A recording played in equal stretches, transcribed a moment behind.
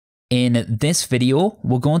In this video,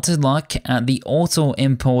 we're going to look at the auto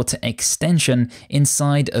import extension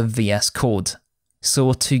inside of VS Code.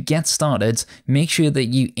 So to get started, make sure that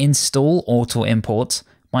you install auto import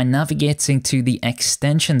by navigating to the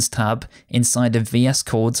extensions tab inside of VS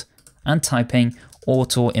Code and typing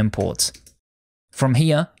auto import. From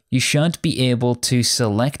here, you should be able to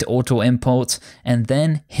select auto import and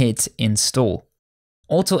then hit install.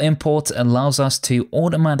 Auto import allows us to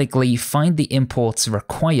automatically find the imports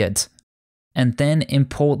required and then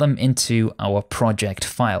import them into our project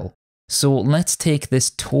file. So let's take this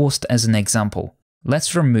toast as an example.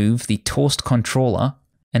 Let's remove the toast controller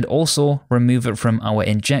and also remove it from our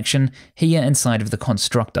injection here inside of the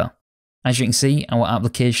constructor. As you can see, our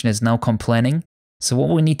application is now complaining. So what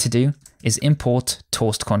we need to do is import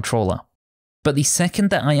toast controller. But the second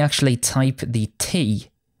that I actually type the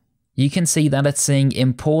T, you can see that it's saying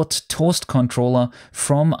import toast controller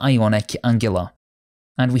from Ionic Angular.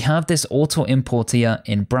 And we have this auto import here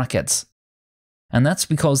in brackets. And that's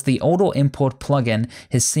because the auto import plugin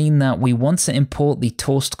has seen that we want to import the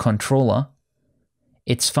toast controller.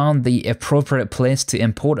 It's found the appropriate place to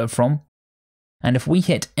import it from. And if we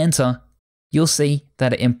hit enter, you'll see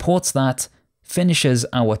that it imports that, finishes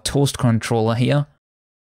our toast controller here,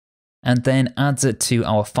 and then adds it to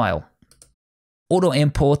our file. Auto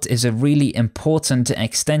import is a really important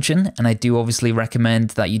extension, and I do obviously recommend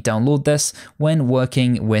that you download this when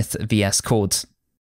working with VS Code.